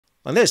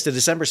On this, the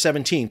December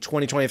 17th,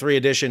 2023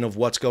 edition of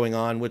What's Going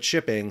On with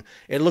Shipping,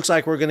 it looks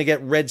like we're going to get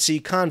Red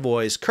Sea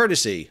convoys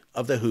courtesy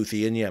of the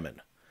Houthi in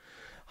Yemen.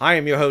 Hi,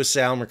 I'm your host,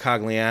 Sal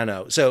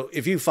Mercogliano. So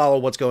if you follow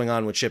what's going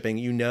on with shipping,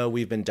 you know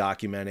we've been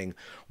documenting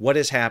what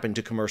has happened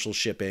to commercial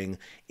shipping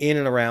in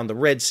and around the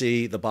Red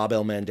Sea, the Bab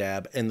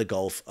el-Mandeb, and the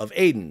Gulf of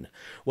Aden.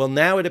 Well,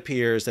 now it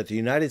appears that the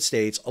United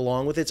States,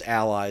 along with its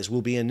allies,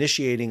 will be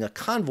initiating a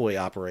convoy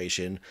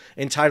operation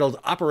entitled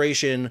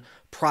Operation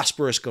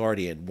Prosperous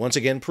Guardian, once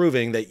again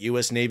proving that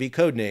U.S. Navy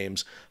code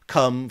names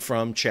come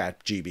from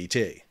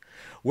ChatGPT.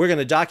 We're going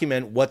to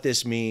document what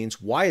this means,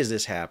 why is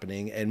this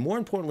happening, and more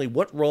importantly,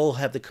 what role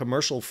have the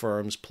commercial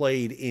firms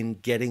played in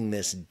getting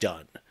this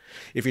done.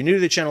 If you're new to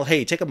the channel,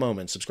 hey, take a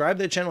moment, subscribe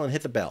to the channel and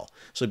hit the bell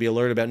so you'll be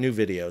alerted about new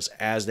videos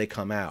as they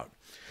come out.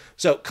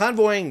 So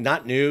convoying,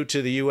 not new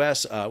to the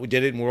U.S. We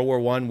did it in World War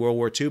I, World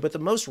War II, but the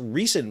most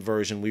recent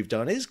version we've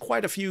done is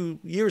quite a few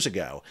years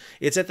ago.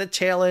 It's at the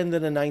tail end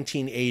of the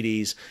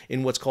 1980s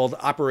in what's called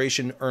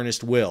Operation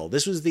Earnest Will.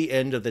 This was the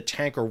end of the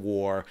tanker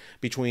war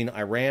between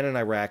Iran and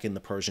Iraq in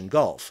the Persian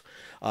Gulf.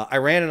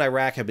 Iran and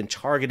Iraq have been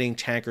targeting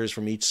tankers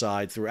from each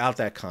side throughout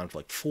that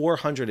conflict.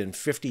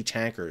 450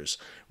 tankers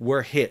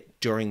were hit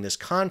during this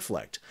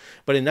conflict.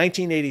 But in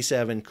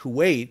 1987,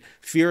 Kuwait,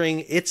 fearing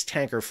its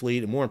tanker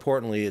fleet and more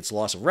importantly its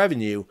loss of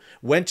revenue,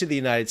 went to the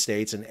United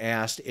States and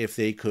asked if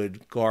they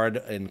could guard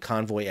and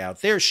convoy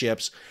out their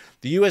ships.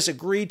 The U.S.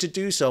 agreed to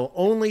do so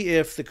only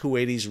if the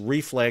Kuwaitis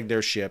reflagged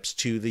their ships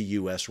to the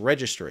U.S.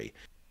 registry.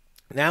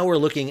 Now we're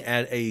looking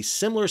at a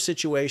similar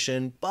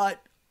situation,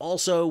 but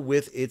also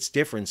with its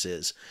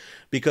differences,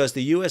 because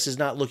the U.S. is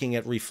not looking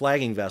at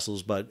reflagging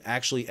vessels, but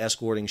actually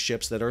escorting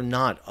ships that are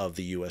not of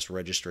the U.S.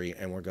 registry,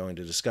 and we're going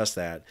to discuss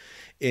that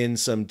in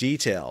some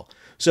detail.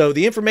 So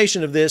the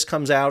information of this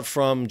comes out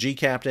from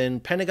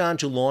G-Captain, Pentagon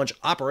to launch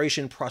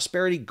Operation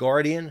Prosperity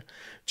Guardian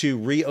to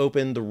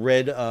reopen the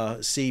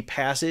Red Sea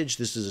passage.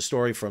 This is a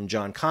story from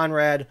John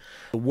Conrad.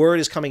 The word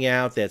is coming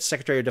out that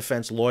Secretary of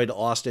Defense Lloyd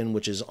Austin,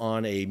 which is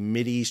on a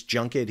Mideast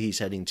junket, he's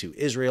heading to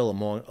Israel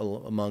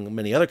among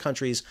many other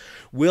countries,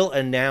 will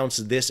announce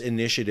this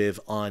initiative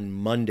on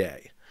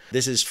Monday.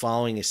 This is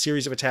following a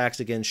series of attacks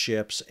against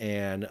ships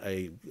and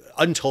an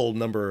untold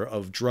number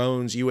of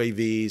drones,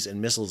 UAVs,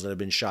 and missiles that have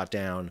been shot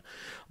down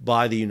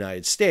by the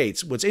United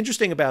States. What's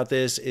interesting about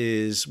this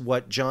is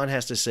what John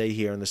has to say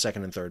here in the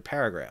second and third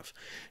paragraph.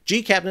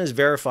 G-Captain is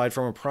verified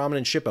from a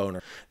prominent ship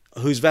owner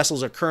whose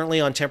vessels are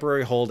currently on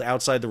temporary hold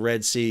outside the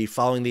Red Sea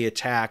following the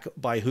attack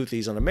by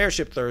Houthis on a Maersk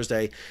ship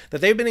Thursday, that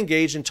they've been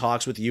engaged in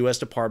talks with the U.S.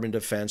 Department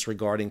of Defense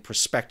regarding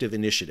prospective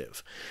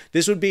initiative.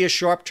 This would be a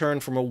sharp turn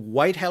from a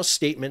White House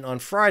statement on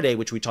Friday,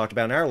 which we talked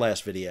about in our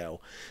last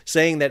video,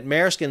 saying that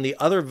Maersk and the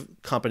other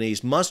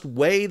companies must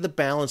weigh the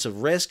balance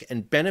of risk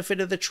and benefit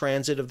of the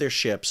transit of their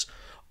ships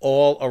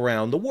all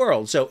around the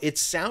world. So it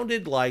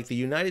sounded like the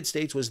United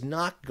States was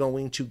not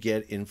going to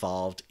get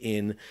involved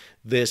in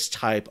this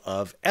type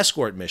of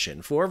escort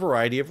mission for a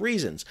variety of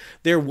reasons.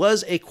 There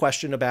was a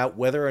question about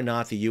whether or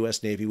not the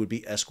U.S. Navy would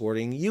be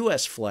escorting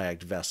U.S.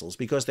 flagged vessels,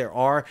 because there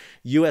are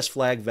U.S.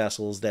 flagged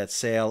vessels that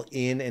sail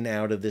in and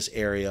out of this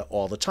area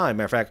all the time.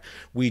 Matter of fact,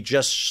 we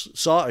just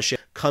saw a ship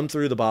come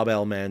through the Bab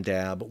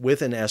el-Mandeb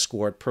with an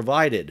escort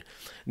provided.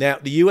 Now,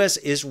 the U.S.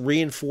 is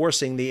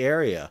reinforcing the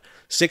area.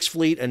 Sixth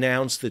Fleet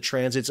announced the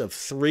transits of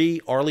 3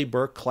 Arleigh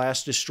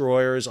Burke-class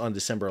destroyers on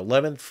December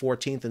 11th,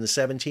 14th, and the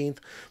 17th,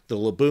 the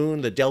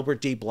Laboon, the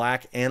Delbert D.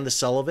 Black, and the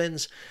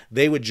Sullivans.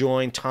 They would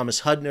join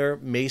Thomas Hudner,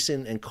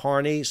 Mason, and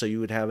Carney, so you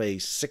would have a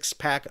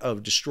 6-pack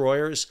of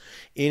destroyers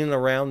in and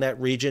around that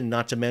region,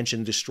 not to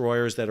mention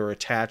destroyers that are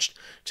attached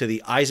to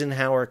the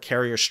Eisenhower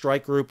Carrier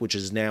Strike Group, which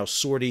is now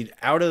sortied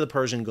out of the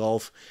Persian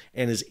Gulf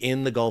and is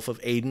in the Gulf of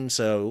Aden.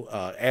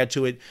 So add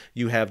to it,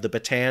 you have the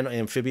Bataan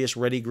Amphibious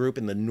Ready Group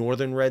in the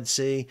northern Red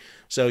Sea.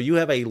 So you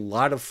have a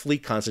lot of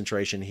fleet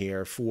concentration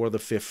here for the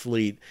 5th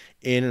Fleet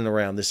in and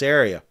around this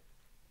area.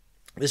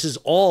 This is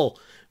all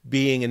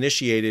being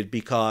initiated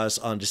because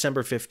on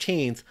December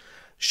 15th,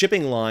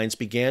 shipping lines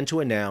began to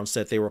announce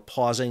that they were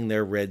pausing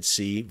their Red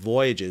Sea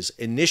voyages.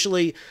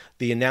 Initially,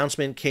 the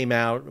announcement came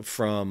out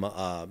from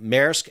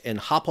Maersk and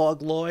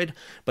Hapag-Lloyd,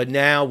 but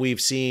now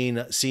we've seen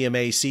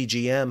CMA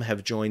CGM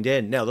have joined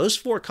in. Now, those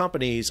 4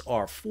 companies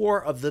are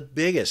 4 of the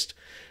biggest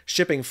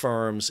shipping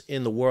firms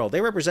in the world.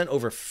 They represent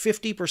over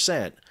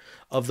 50%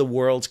 of the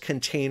world's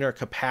container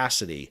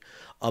capacity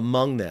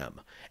among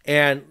them.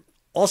 And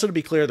also, to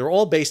be clear, they're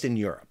all based in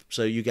Europe.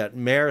 So you got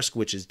Maersk,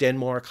 which is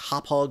Denmark,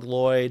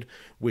 Hapag-Lloyd,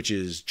 which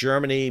is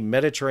Germany,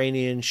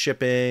 Mediterranean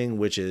Shipping,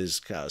 which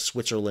is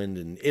Switzerland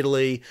and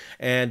Italy,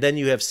 and then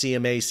you have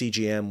CMA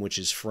CGM, which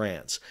is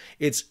France.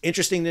 It's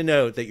interesting to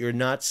note that you're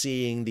not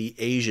seeing the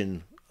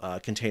Asian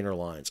container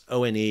lines,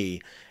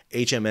 ONE,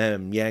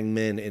 HMM,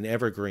 Yangmin, and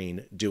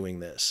Evergreen doing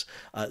this.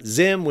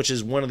 Zim, which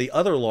is one of the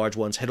other large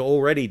ones, had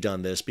already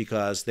done this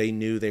because they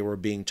knew they were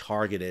being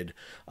targeted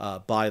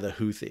by the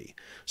Houthi.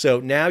 So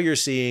now you're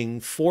seeing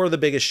 4 of the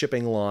biggest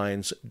shipping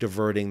lines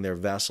diverting their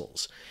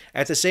vessels.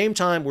 At the same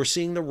time, we're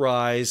seeing the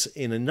rise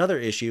in another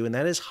issue, and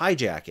that is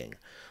hijacking.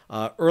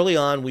 Early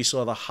on, we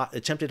saw the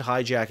attempted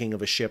hijacking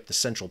of a ship, the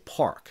Central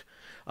Park.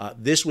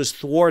 This was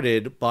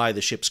thwarted by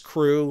the ship's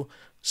crew,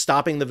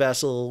 stopping the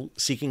vessel,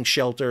 seeking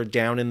shelter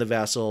down in the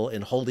vessel,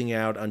 and holding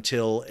out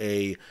until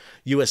a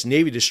U.S.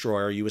 Navy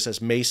destroyer,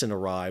 USS Mason,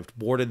 arrived,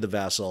 boarded the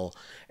vessel,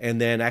 and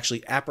then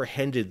actually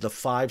apprehended the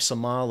 5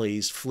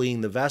 Somalis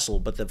fleeing the vessel.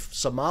 But the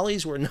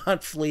Somalis were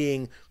not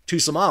fleeing to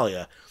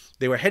Somalia.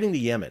 They were heading to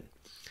Yemen.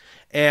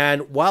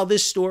 And while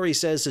this story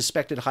says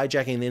suspected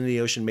hijacking in the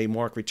Indian Ocean may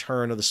mark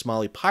return of the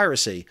Somali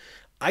piracy,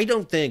 I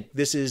don't think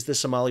this is the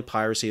Somali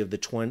piracy of the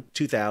 2000s,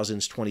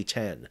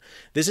 2010.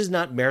 This is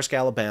not Maersk,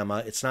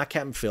 Alabama. It's not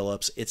Captain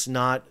Phillips. It's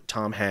not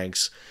Tom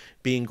Hanks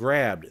being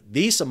grabbed.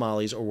 These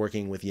Somalis are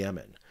working with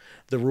Yemen.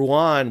 The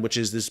Ruan, which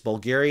is this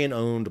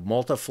Bulgarian-owned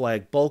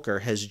Malta-flagged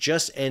bulker, has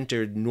just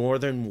entered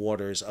northern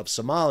waters of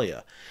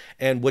Somalia.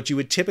 And what you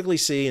would typically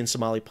see in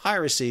Somali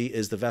piracy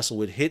is the vessel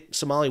would hit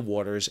Somali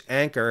waters,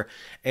 anchor,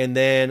 and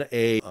then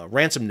a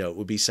ransom note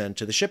would be sent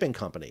to the shipping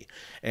company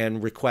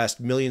and request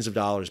millions of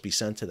dollars be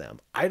sent to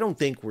them. I don't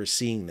think we're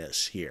seeing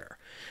this here.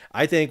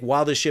 I think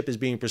while this ship is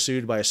being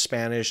pursued by a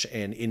Spanish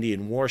and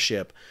Indian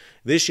warship,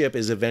 this ship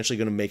is eventually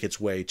going to make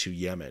its way to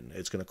Yemen.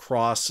 It's going to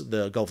cross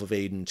the Gulf of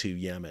Aden to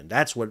Yemen.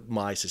 That's what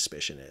my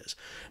suspicion is.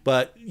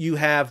 But you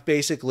have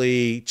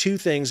basically 2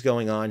 things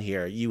going on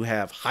here. You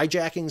have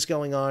hijackings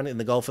going on in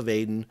the Gulf of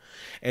Aden,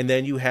 and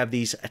then you have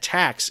these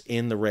attacks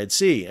in the Red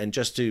Sea. And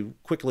just to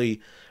quickly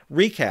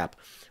recap,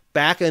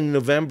 back in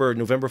November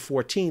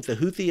 14th, the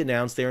Houthi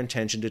announced their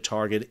intention to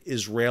target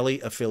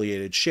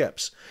Israeli-affiliated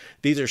ships.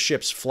 These are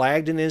ships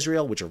flagged in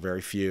Israel, which are very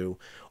few,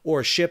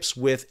 or ships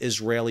with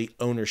Israeli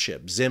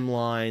ownership, Zim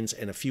Lines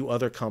and a few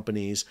other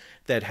companies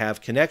that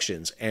have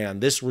connections.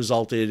 And this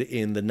resulted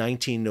in the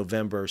 19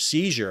 November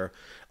seizure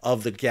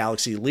of the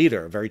Galaxy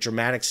Leader, a very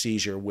dramatic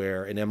seizure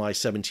where an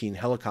Mi-17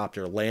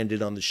 helicopter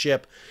landed on the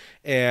ship,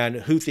 and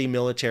Houthi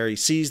military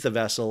seized the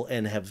vessel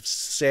and have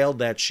sailed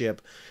that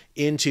ship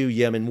into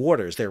Yemen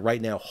waters. They're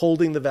right now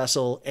holding the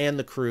vessel and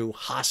the crew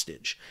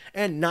hostage,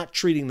 and not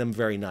treating them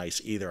very nice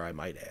either, I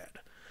might add.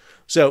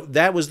 So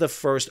that was the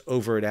first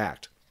overt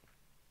act.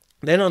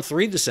 Then on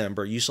 3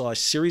 December, you saw a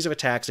series of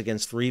attacks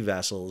against 3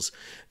 vessels.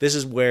 This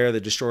is where the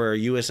destroyer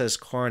USS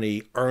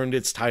Carney earned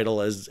its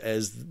title as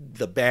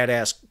the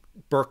badass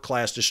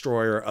Burke-class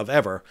destroyer of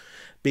ever,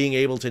 being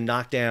able to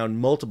knock down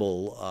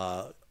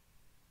multiple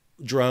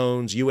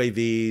drones,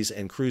 UAVs,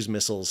 and cruise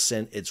missiles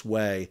sent its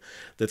way.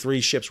 The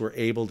 3 ships were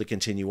able to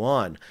continue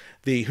on.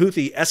 The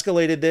Houthi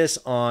escalated this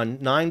on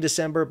 9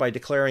 December by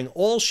declaring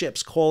all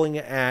ships calling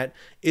at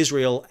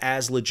Israel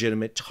as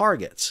legitimate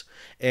targets.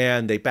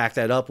 And they backed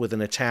that up with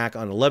an attack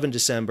on 11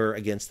 December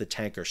against the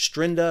tanker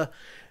Strinda.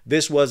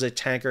 This was a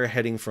tanker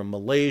heading from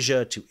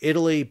Malaysia to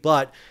Italy,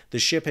 but the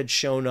ship had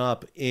shown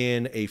up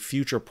in a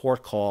future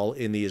port call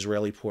in the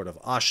Israeli port of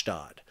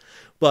Ashdod.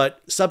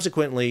 But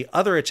subsequently,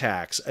 other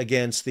attacks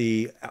against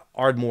the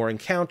Ardmore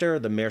Encounter,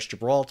 the Maersk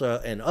Gibraltar,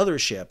 and other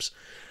ships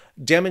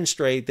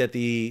demonstrate that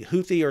the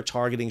Houthi are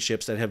targeting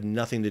ships that have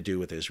nothing to do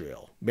with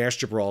Israel. Maersk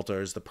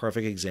Gibraltar is the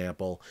perfect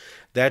example.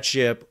 That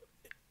ship,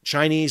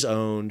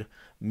 Chinese-owned,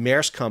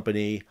 Maersk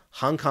company,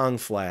 Hong Kong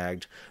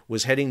flagged,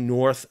 was heading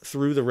north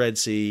through the Red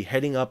Sea,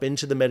 heading up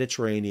into the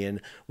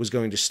Mediterranean, was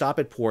going to stop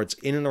at ports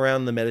in and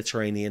around the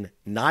Mediterranean,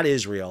 not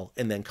Israel,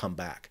 and then come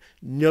back.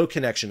 No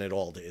connection at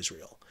all to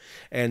Israel.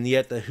 And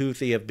yet the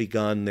Houthi have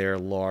begun their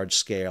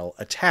large-scale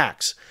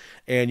attacks.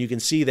 And you can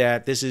see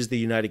that this is the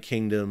United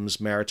Kingdom's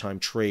Maritime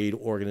Trade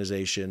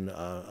Organization,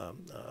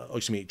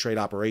 Trade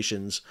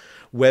Operations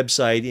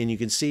website. And you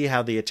can see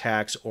how the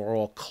attacks are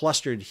all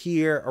clustered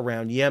here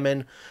around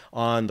Yemen,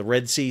 on the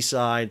Red Sea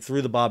side,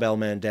 through the Bab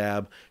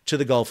el-Mandeb, to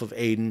the Gulf of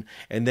Aden.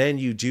 And then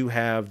you do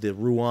have the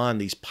Ruan,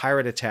 these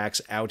pirate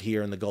attacks out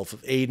here in the Gulf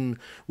of Aden,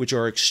 which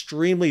are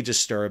extremely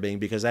disturbing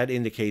because that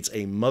indicates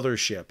a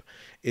mothership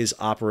is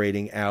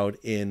operating out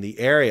in the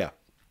area.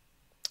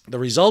 The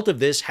result of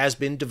this has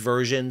been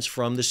diversions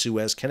from the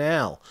Suez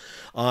Canal.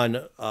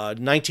 On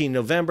 19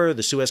 November,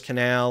 the Suez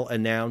Canal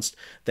announced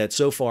that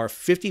so far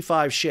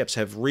 55 ships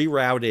have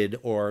rerouted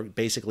or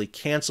basically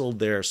canceled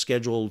their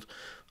scheduled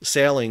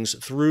sailings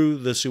through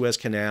the Suez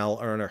Canal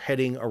and are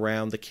heading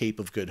around the Cape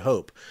of Good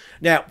Hope.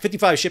 Now,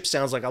 55 ships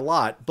sounds like a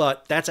lot,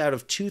 but that's out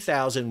of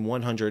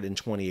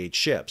 2,128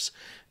 ships.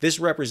 This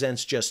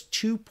represents just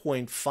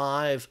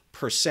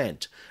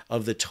 2.5%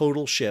 of the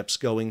total ships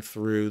going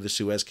through the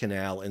Suez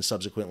Canal and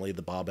subsequently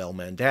the Bab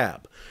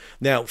el-Mandeb.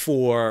 Now,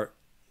 for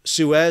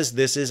Suez,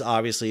 this is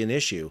obviously an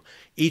issue.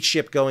 Each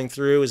ship going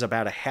through is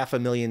about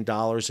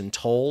 $500,000 in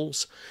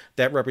tolls.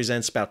 That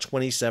represents about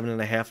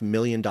 $27.5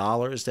 million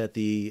that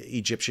the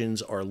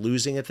Egyptians are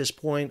losing at this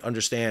point.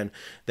 Understand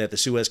that the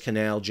Suez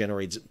Canal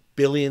generates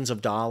billions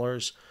of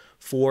dollars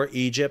for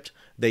Egypt.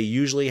 They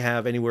usually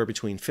have anywhere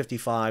between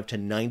 55 to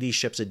 90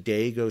 ships a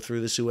day go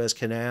through the Suez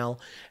Canal.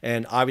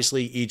 And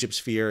obviously Egypt's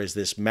fear is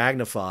this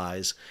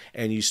magnifies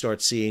and you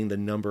start seeing the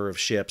number of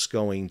ships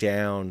going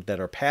down that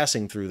are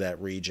passing through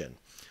that region.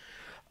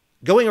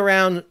 Going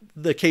around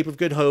the Cape of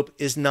Good Hope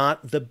is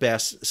not the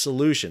best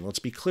solution. Let's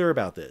be clear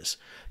about this.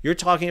 You're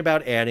talking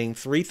about adding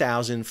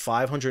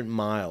 3,500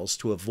 miles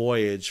to a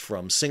voyage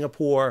from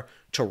Singapore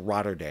to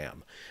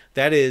Rotterdam.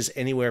 That is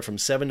anywhere from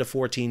 7 to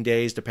 14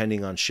 days,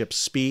 depending on ship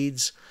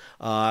speeds.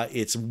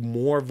 It's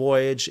more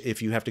voyage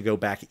if you have to go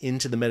back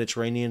into the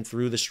Mediterranean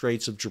through the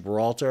Straits of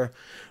Gibraltar.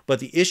 But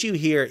the issue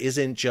here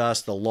isn't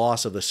just the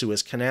loss of the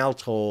Suez Canal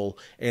toll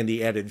and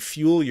the added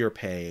fuel you're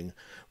paying,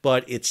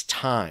 but it's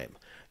time.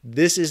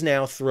 This is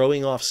now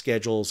throwing off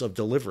schedules of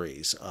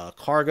deliveries.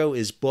 Cargo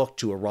is booked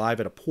to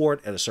arrive at a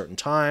port at a certain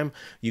time.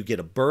 You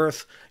get a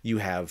berth. You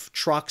have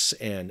trucks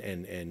and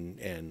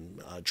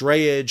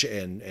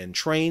drayage and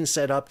trains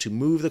set up to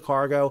move the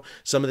cargo.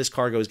 Some of this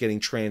cargo is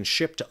getting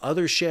transshipped to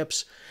other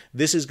ships.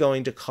 This is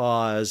going to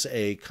cause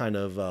a kind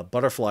of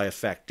butterfly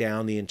effect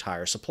down the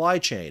entire supply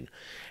chain.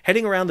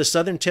 Heading around the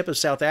southern tip of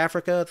South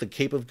Africa, the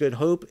Cape of Good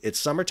Hope, it's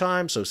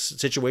summertime, so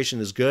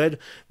situation is good.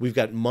 We've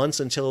got months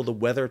until the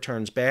weather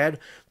turns bad.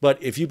 But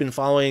if you've been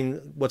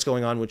following what's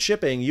going on with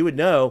shipping, you would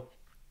know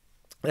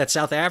that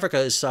South Africa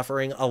is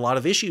suffering a lot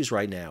of issues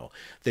right now.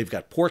 They've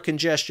got port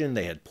congestion.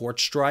 They had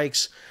port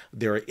strikes.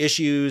 There are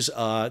issues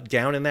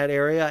down in that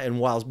area. And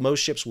while most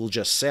ships will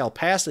just sail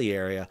past the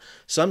area,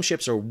 some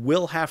ships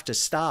will have to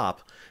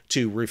stop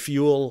to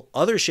refuel.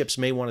 Other ships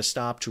may want to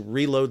stop to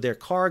reload their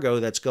cargo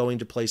that's going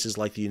to places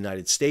like the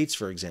United States,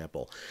 for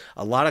example.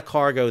 A lot of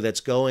cargo that's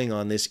going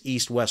on this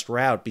east-west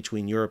route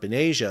between Europe and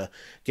Asia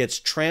gets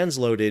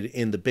transloaded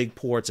in the big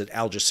ports at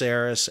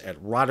Algeciras,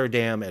 at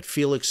Rotterdam, at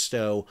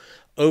Felixstowe,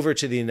 over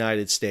to the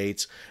United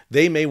States.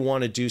 They may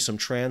want to do some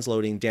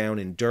transloading down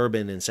in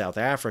Durban in South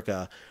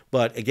Africa,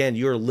 but again,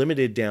 you're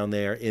limited down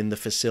there in the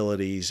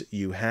facilities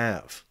you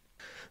have.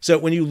 So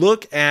when you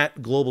look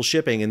at global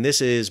shipping, and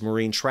this is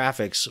Marine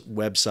Traffic's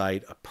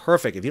website,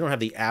 perfect. If you don't have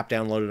the app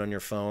downloaded on your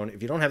phone,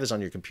 if you don't have this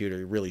on your computer,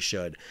 you really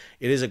should.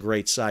 It is a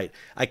great site.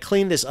 I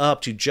cleaned this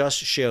up to just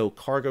show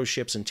cargo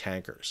ships and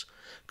tankers.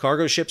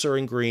 Cargo ships are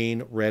in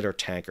green, red are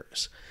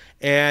tankers.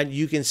 And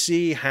you can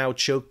see how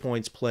choke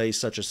points play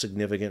such a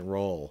significant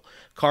role.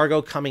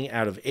 Cargo coming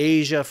out of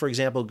Asia, for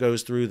example,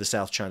 goes through the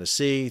South China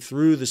Sea,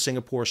 through the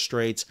Singapore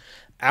Straits,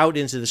 out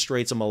into the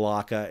Straits of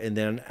Malacca, and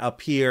then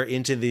up here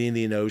into the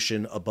Indian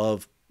Ocean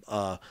above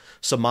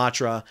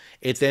Sumatra.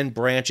 It then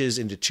branches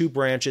into two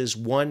branches.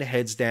 One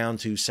heads down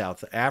to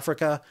South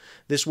Africa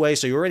this way,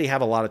 so you already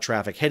have a lot of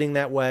traffic heading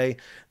that way.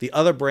 The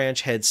other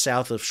branch heads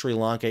south of Sri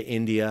Lanka,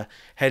 India,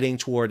 heading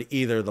toward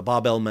either the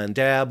Bab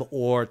el-Mandeb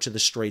or to the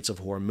Straits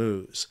of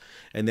Hormuz.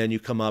 And then you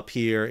come up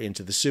here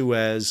into the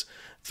Suez,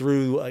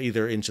 through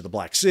either into the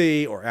Black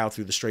Sea or out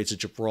through the Straits of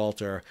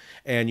Gibraltar,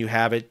 and you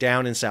have it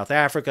down in South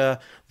Africa.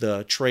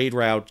 The trade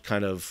route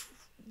kind of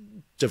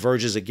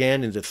diverges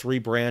again into three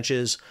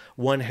branches.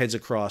 One heads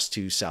across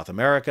to South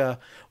America.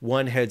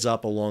 One heads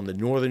up along the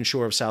northern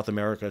shore of South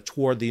America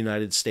toward the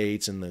United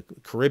States and the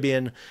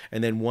Caribbean,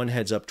 and then one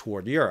heads up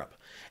toward Europe.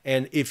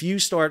 And if you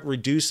start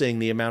reducing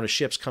the amount of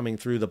ships coming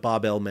through the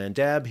Bab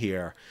el-Mandeb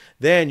here,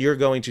 then you're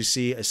going to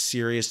see a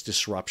serious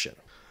disruption.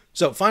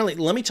 So finally,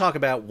 let me talk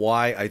about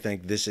why I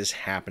think this is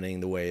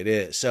happening the way it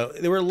is. So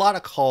there were a lot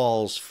of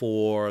calls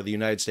for the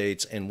United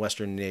States and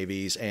Western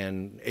navies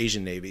and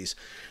Asian navies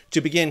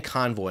to begin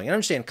convoying. And I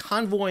understand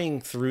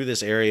convoying through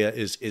this area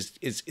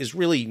is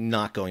really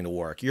not going to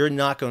work. You're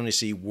not going to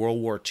see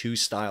World War II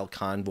style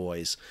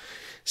convoys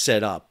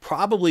set up.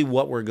 Probably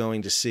what we're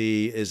going to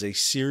see is a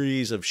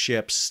series of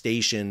ships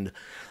stationed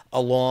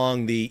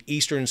along the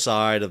eastern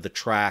side of the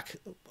track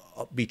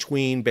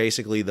between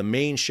basically the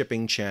main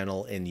shipping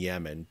channel in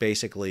Yemen,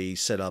 basically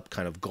set up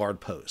kind of guard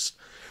posts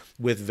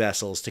with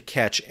vessels to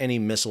catch any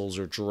missiles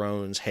or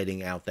drones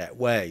heading out that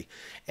way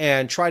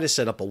and try to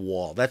set up a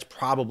wall. That's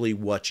probably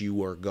what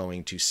you are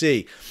going to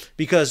see,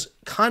 because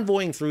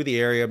convoying through the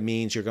area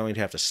means you're going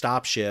to have to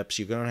stop ships.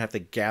 You're going to have to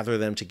gather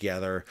them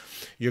together.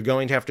 You're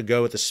going to have to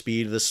go at the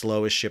speed of the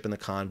slowest ship in the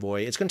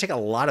convoy. It's going to take a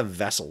lot of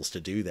vessels to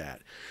do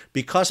that.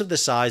 Because of the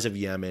size of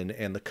Yemen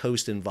and the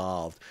coast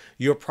involved,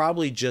 you're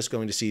probably just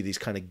going to see these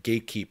kind of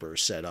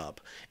gatekeepers set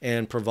up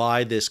and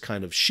provide this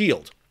kind of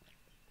shield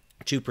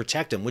to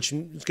protect them, which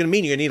is going to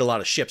mean you're going to need a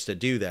lot of ships to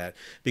do that,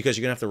 because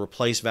you're going to have to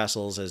replace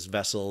vessels as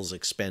vessels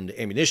expend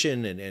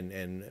ammunition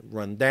and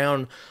run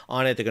down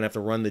on it. They're going to have to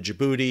run the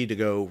Djibouti to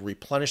go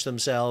replenish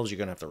themselves. You're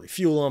going to have to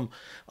refuel them.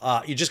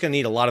 You're just going to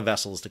need a lot of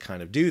vessels to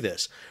kind of do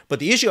this. But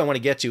the issue I want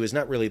to get to is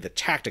not really the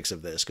tactics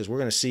of this, because we're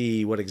going to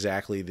see what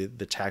exactly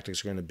the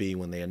tactics are going to be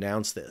when they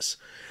announce this.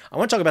 I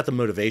want to talk about the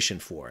motivation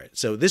for it.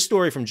 So this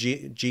story from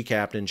G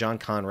Captain John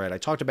Conrad, I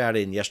talked about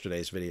it in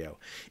yesterday's video.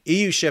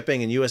 EU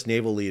shipping and U.S.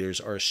 naval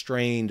leaders are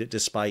strained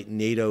despite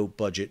NATO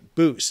budget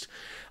boost.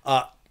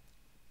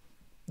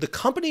 The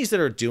companies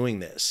that are doing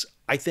this,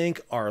 I think,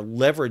 are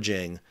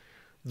leveraging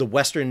the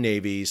Western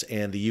navies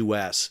and the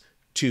U.S.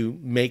 to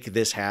make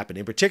this happen.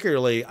 And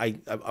particularly, I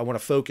want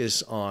to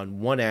focus on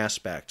one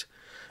aspect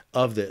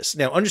of this.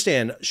 Now,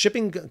 understand,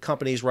 shipping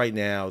companies right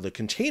now, the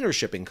container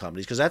shipping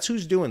companies, because that's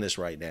who's doing this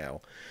right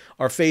now,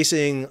 are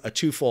facing a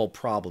twofold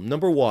problem.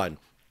 Number one,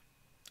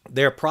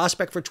 Their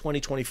prospect for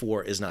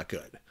 2024 is not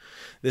good.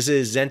 This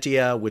is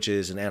Zentia, which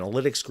is an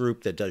analytics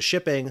group that does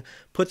shipping,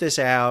 put this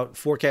out,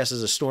 forecasts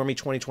a stormy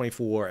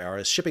 2024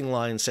 as shipping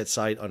lines set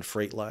sight on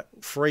freight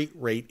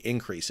rate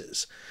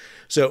increases.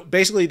 So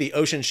basically the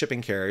ocean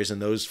shipping carriers,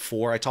 and those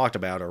four I talked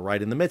about are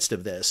right in the midst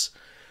of this,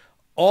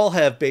 all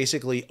have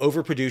basically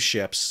overproduced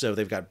ships. So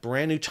they've got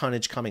brand new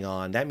tonnage coming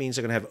on. That means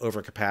they're going to have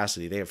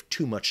overcapacity. They have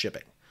too much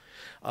shipping.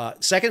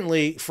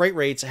 Secondly, freight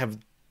rates have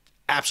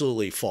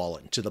absolutely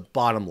fallen to the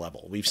bottom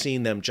level. We've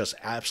seen them just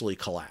absolutely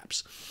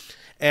collapse.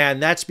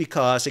 And that's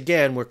because,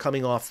 again, we're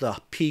coming off the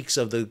peaks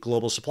of the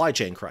global supply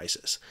chain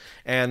crisis.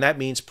 And that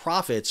means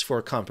profits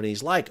for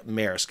companies like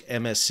Maersk,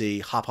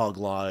 MSC,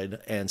 Hapag-Lloyd,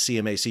 and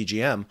CMA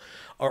CGM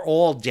are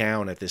all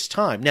down at this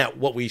time. Now,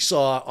 what we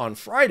saw on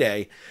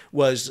Friday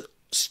was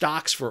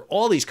stocks for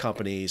all these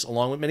companies,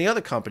 along with many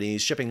other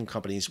companies, shipping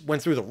companies,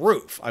 went through the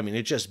roof. I mean,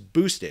 it just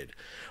boosted.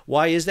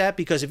 Why is that?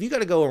 Because if you got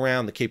to go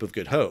around the Cape of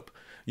Good Hope,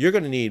 you're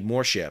going to need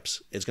more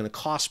ships. It's going to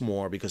cost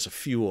more because of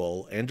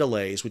fuel and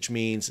delays, which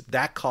means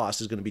that cost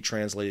is going to be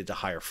translated to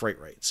higher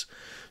freight rates.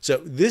 So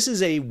this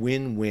is a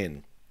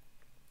win-win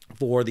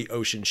for the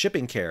ocean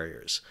shipping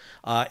carriers.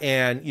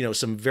 And, you know,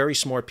 some very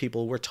smart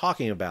people were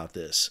talking about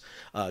this.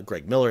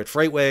 Greg Miller at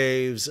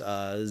FreightWaves,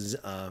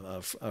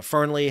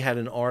 Fernley had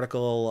an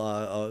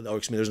article,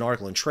 there's an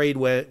article in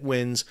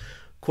TradeWinds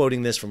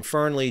quoting this from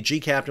Fernley. G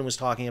Captain was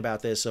talking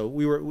about this.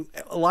 So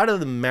a lot of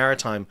the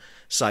maritime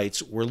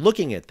sites were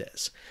looking at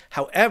this.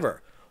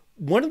 However,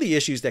 one of the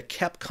issues that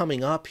kept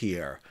coming up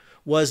here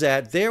was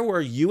that there were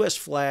U.S.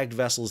 flagged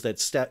vessels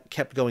that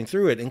kept going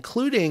through it,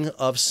 including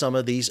of some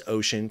of these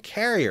ocean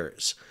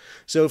carriers.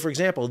 So, for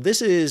example,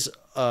 this is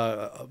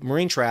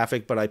marine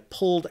traffic, but I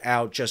pulled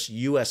out just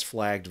U.S.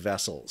 flagged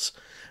vessels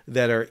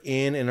that are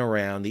in and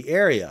around the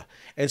area.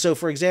 And so,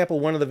 for example,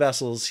 one of the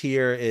vessels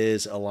here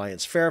is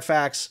Alliance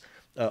Fairfax.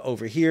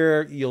 Over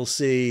here, you'll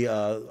see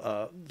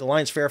the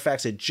Alliance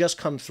Fairfax had just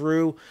come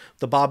through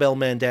the Bab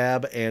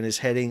el-Mandeb and is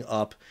heading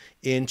up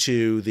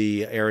into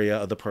the area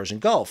of the Persian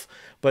Gulf.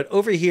 But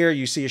over here,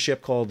 you see a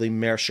ship called the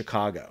Maersk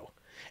Chicago.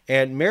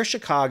 And Maersk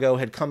Chicago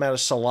had come out of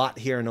Salat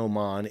here in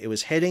Oman. It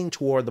was heading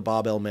toward the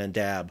Bab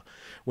el-Mandeb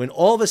when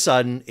all of a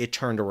sudden it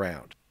turned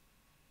around.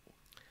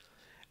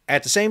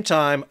 At the same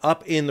time,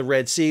 up in the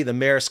Red Sea, the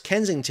Maersk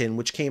Kensington,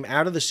 which came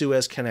out of the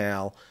Suez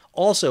Canal,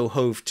 also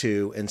hove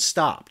to and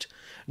stopped.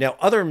 Now,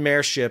 other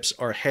Maersk ships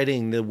are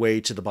heading the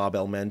way to the Bab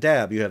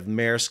el-Mandeb. You have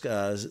Maersk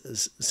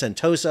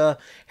Sentosa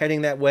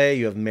heading that way.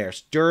 You have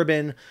Maersk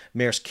Durban,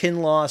 Maersk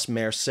Kinloss,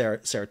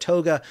 Maersk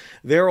Saratoga.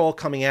 They're all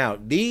coming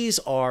out. These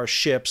are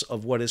ships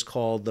of what is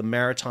called the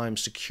Maritime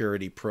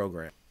Security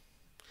Program.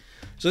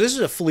 So this is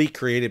a fleet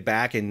created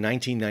back in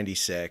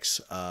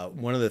 1996.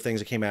 One of the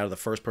things that came out of the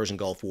first Persian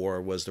Gulf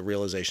War was the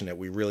realization that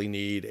we really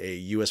need a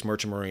U.S.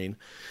 merchant marine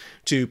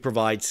to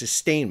provide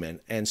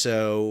sustainment. And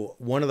so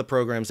one of the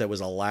programs that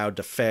was allowed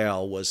to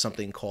fail was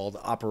something called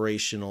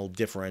operational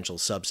differential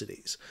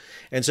subsidies.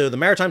 And so the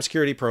Maritime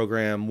Security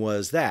Program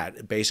was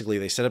that. Basically,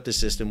 they set up the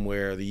system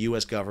where the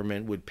U.S.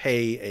 government would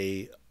pay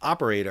a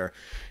operator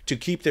to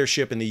keep their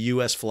ship in the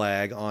U.S.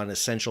 flag on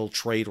essential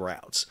trade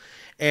routes.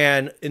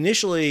 And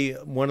initially,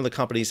 one of the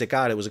companies that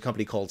got it was a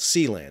company called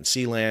Sealand.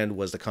 Sealand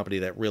was the company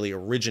that really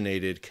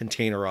originated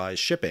containerized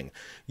shipping.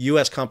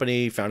 U.S.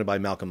 company founded by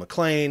Malcolm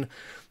McLean.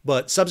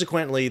 But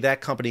subsequently,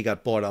 that company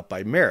got bought up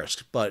by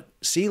Maersk. But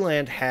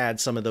Sealand had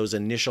some of those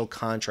initial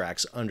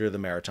contracts under the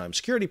Maritime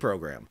Security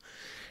Program.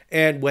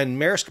 And when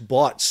Maersk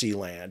bought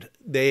Sealand,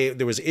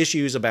 there was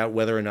issues about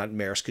whether or not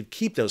Maersk could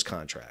keep those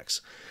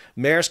contracts.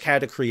 Maersk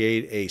had to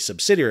create a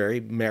subsidiary,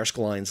 Maersk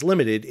Lines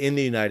Limited, in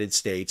the United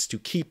States to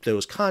keep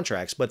those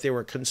contracts. But there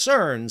were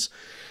concerns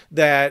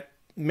that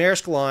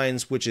Maersk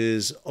Lines, which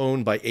is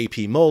owned by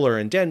A.P. Moller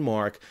in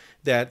Denmark,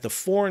 that the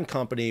foreign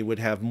company would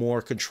have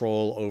more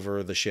control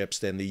over the ships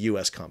than the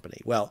U.S. company.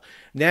 Well,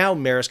 now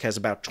Maersk has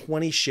about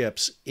 20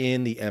 ships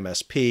in the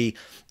MSP.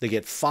 They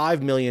get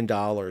 $5 million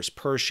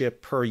per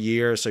ship per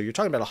year. So you're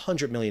talking about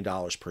 $100 million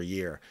per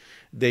year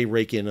they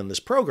rake in on this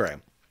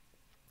program.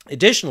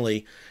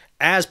 Additionally,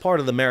 as part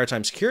of the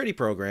Maritime Security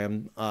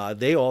Program,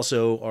 they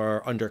also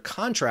are under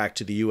contract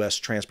to the U.S.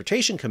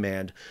 Transportation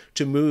Command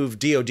to move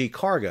DoD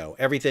cargo,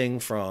 everything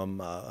from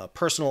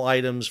personal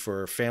items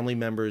for family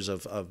members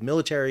of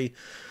military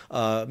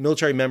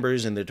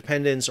members and their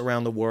dependents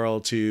around the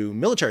world to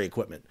military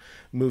equipment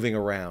moving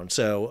around.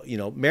 So, you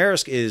know,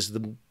 Maersk is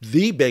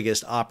the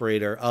biggest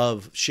operator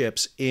of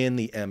ships in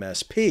the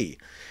MSP.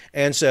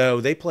 And so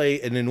they play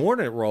an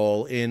inordinate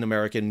role in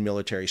American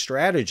military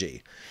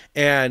strategy.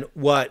 And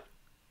what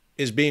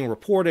is being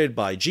reported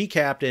by G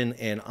Captain,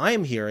 and I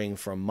am hearing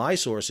from my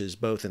sources,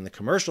 both in the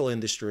commercial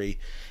industry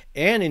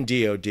and in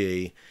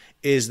DoD,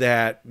 is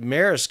that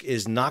Maersk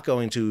is not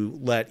going to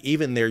let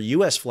even their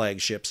U.S.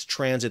 flagships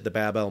transit the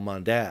Bab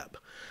el-Mandeb.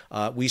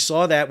 We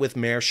saw that with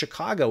Maersk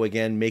Chicago,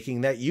 again,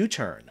 making that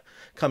U-turn,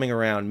 coming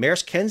around.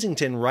 Maersk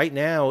Kensington right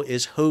now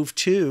is hove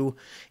to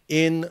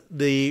in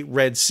the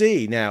Red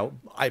Sea. Now,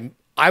 I'm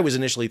I was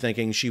initially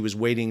thinking she was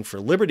waiting for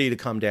Liberty to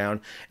come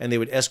down and they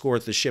would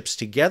escort the ships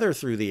together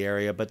through the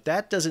area, but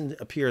that doesn't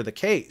appear the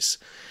case.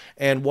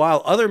 And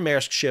while other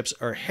Maersk ships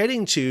are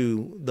heading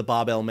to the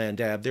Bab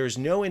el-Mandeb, there's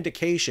no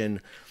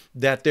indication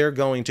that they're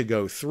going to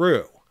go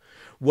through.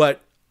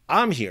 What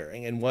I'm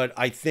hearing and what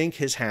I think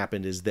has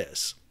happened is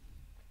this.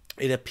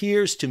 It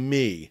appears to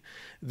me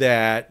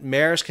that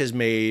Maersk has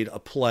made a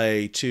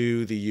play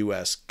to the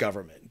U.S.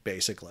 government,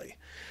 basically.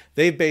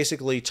 They've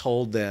basically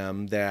told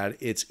them that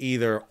it's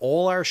either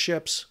all our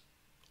ships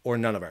or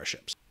none of our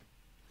ships.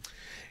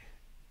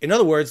 In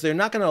other words, they're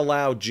not going to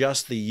allow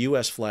just the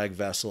U.S. flag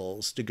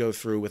vessels to go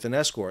through with an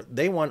escort.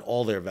 They want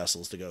all their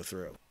vessels to go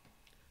through.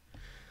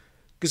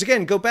 Because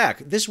again, go back,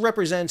 this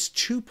represents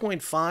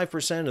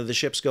 2.5% of the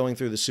ships going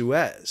through the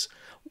Suez.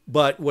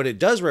 But what it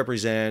does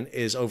represent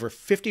is over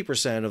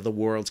 50% of the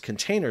world's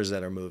containers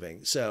that are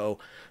moving. So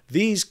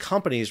these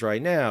companies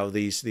right now,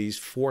 these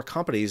four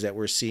companies that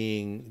we're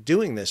seeing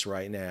doing this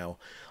right now,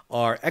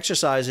 are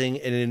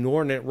exercising an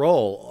inordinate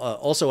role.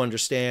 Also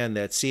understand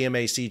that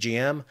CMA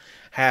CGM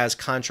has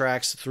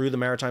contracts through the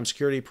Maritime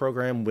Security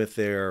Program with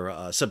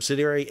their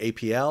subsidiary,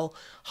 APL.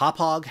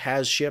 Hapag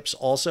has ships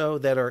also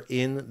that are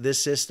in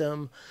this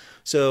system.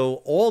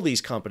 So all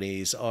these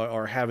companies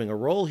are having a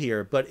role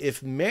here. But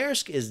if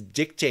Maersk is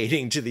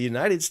dictating to the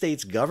United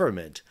States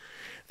government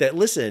that,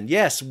 listen,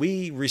 yes,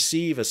 we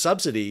receive a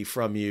subsidy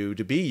from you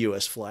to be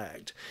U.S.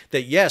 flagged,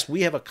 that, yes,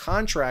 we have a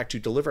contract to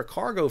deliver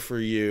cargo for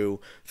you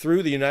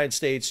through the United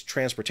States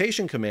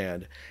Transportation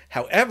Command.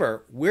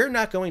 However, we're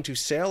not going to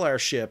sail our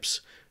ships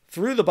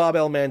through the Bab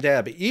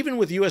el-Mandeb, even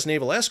with U.S.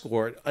 naval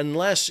escort,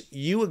 unless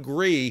you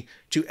agree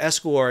to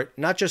escort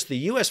not just the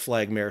U.S.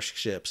 flag Maersk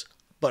ships,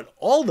 but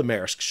all the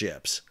Maersk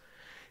ships.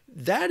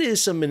 That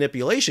is some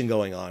manipulation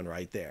going on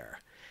right there.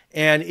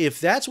 And if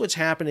that's what's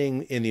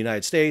happening in the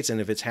United States, and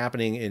if it's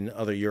happening in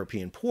other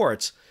European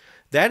ports,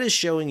 that is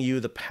showing you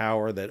the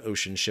power that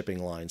ocean shipping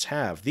lines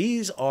have.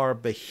 These are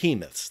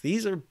behemoths.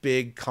 These are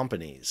big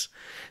companies.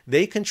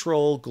 They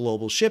control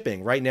global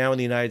shipping. Right now in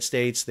the United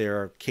States,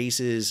 there are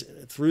cases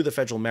through the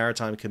Federal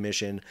Maritime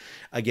Commission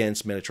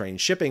against Mediterranean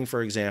shipping,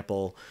 for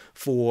example,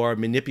 for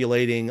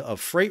manipulating of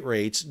freight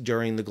rates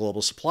during the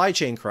global supply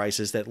chain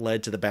crisis that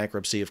led to the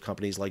bankruptcy of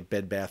companies like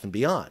Bed Bath &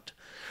 Beyond.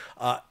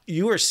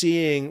 You are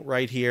seeing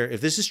right here,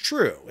 if this is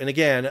true, and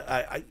again,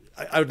 I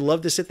would love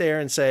to sit there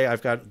and say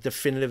I've got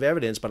definitive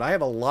evidence, but I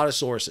have a lot of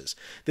sources.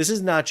 This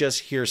is not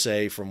just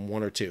hearsay from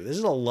one or two. This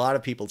is a lot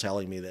of people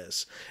telling me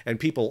this, and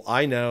people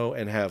I know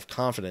and have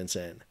confidence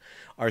in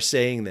are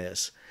saying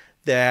this,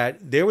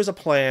 that there was a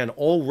plan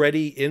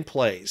already in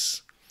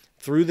place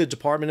through the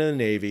Department of the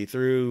Navy,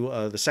 through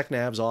the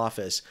SecNav's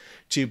office,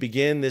 to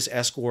begin this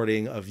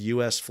escorting of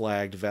U.S.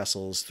 flagged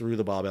vessels through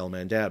the Bab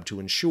el-Mandeb to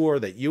ensure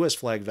that U.S.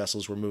 flagged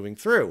vessels were moving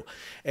through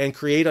and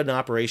create an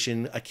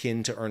operation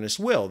akin to Earnest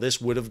Will.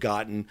 This would have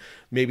gotten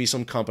maybe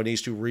some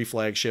companies to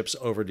reflag ships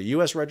over to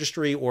U.S.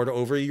 registry or to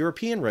over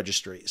European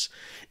registries.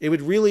 It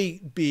would really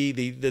be,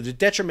 the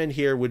detriment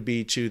here would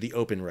be to the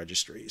open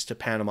registries, to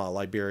Panama,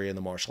 Liberia, and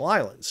the Marshall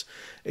Islands.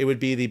 It would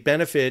be the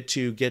benefit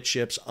to get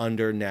ships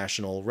under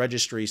national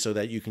registry so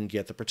that you can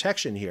get the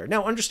protection here.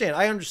 Now, understand,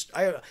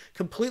 I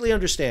completely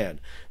understand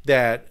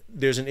that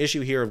there's an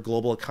issue here of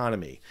global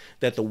economy,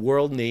 that the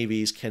world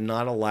navies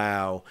cannot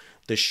allow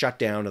the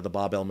shutdown of the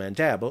Bab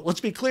el-Mandeb. But let's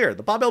be clear,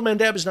 the Bab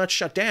el-Mandeb is not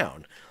shut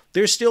down.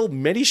 There's still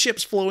many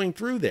ships flowing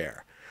through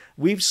there.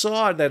 We've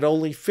saw that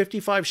only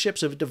 55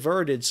 ships have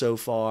diverted so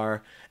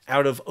far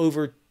out of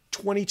over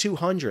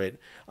 2,200,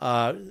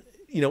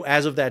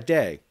 as of that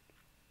day.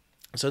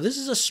 So this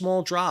is a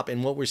small drop,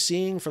 and what we're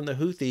seeing from the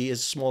Houthi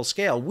is small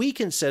scale. We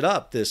can set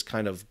up this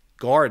kind of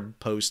guard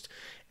post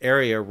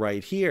area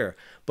right here,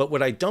 but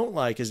what I don't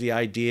like is the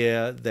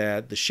idea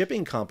that the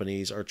shipping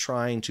companies are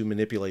trying to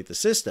manipulate the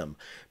system,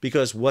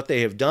 because what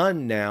they have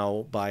done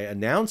now by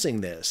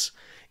announcing this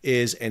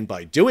is, and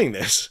by doing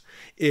this,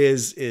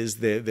 is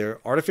they're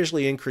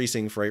artificially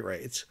increasing freight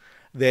rates.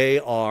 They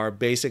are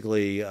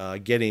basically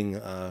getting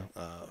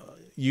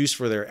use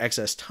for their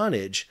excess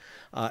tonnage,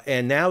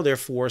 and now they're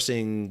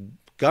forcing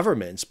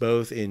governments,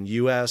 both in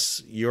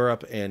U.S.,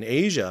 Europe, and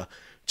Asia,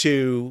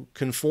 to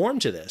conform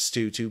to this,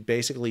 to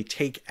basically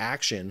take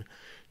action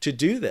to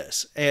do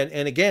this.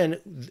 And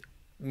again,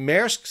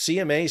 Maersk,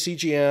 CMA,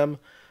 CGM,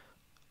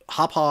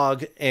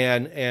 Hapag,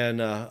 and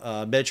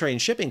Mediterranean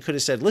Shipping could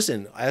have said,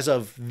 listen, as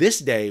of this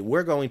day,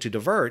 we're going to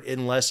divert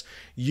unless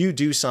you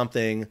do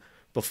something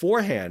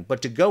beforehand.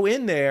 But to go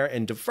in there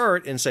and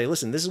divert and say,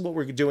 listen, this is what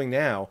we're doing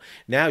now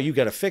you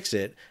got to fix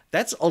it,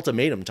 that's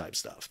ultimatum type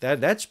stuff.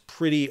 That's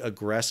pretty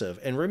aggressive.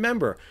 And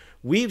remember,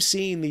 we've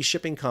seen these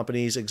shipping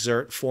companies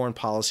exert foreign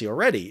policy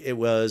already. It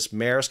was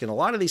Maersk and a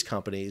lot of these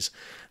companies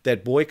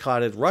that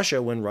boycotted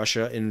Russia when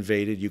Russia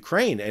invaded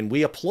Ukraine, and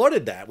we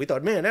applauded that. We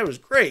thought, man, that was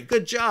great,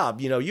 good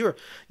job. You're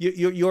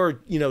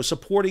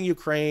supporting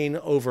Ukraine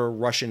over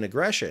Russian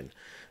aggression.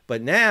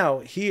 But now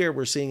here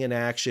we're seeing an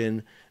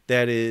action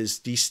that is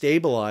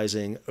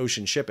destabilizing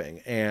ocean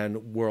shipping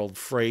and world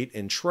freight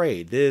and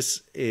trade.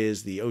 This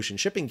is the ocean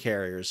shipping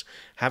carriers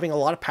having a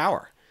lot of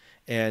power.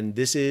 And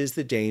this is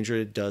the danger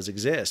that does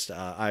exist.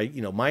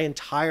 My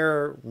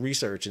entire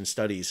research and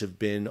studies have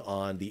been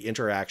on the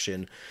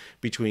interaction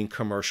between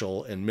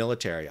commercial and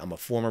military. I'm a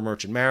former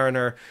merchant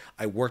mariner.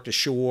 I worked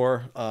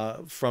ashore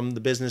from the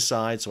business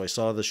side, so I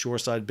saw the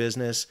shoreside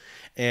business.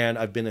 And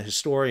I've been a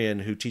historian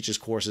who teaches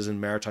courses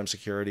in maritime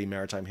security,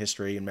 maritime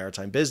history, and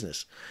maritime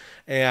business.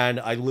 And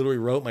I literally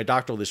wrote my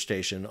doctoral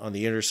dissertation on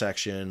the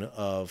intersection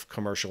of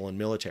commercial and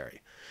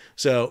military.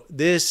 So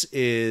this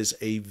is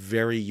a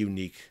very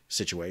unique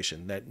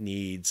situation that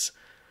needs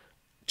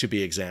to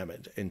be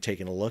examined and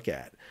taken a look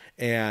at.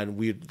 And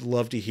we'd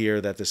love to hear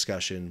that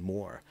discussion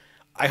more.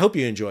 I hope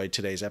you enjoyed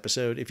today's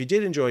episode. If you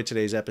did enjoy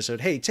today's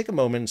episode, hey, take a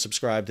moment and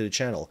subscribe to the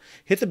channel.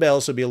 Hit the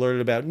bell so be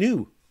alerted about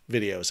new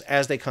videos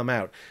as they come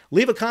out.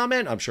 Leave a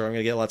comment. I'm sure I'm going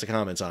to get lots of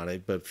comments on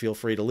it, but feel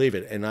free to leave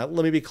it. And let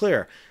me be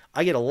clear.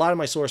 I get a lot of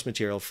my source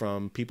material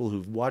from people who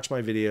watch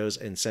my videos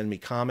and send me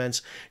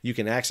comments. You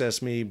can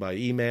access me by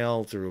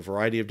email through a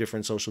variety of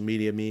different social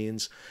media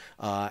means.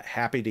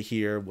 Happy to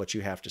hear what you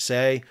have to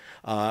say.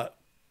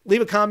 Leave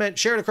a comment,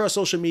 share it across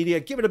social media,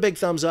 give it a big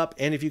thumbs up,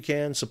 and if you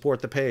can,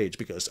 support the page,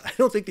 because I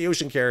don't think the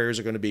ocean carriers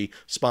are going to be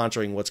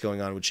sponsoring what's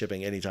going on with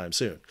shipping anytime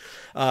soon.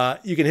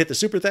 You can hit the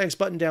super thanks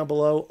button down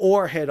below,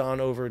 or head on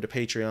over to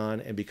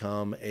Patreon and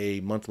become a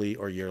monthly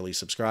or yearly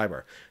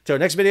subscriber. Till our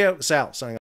next video, Sal, signing off.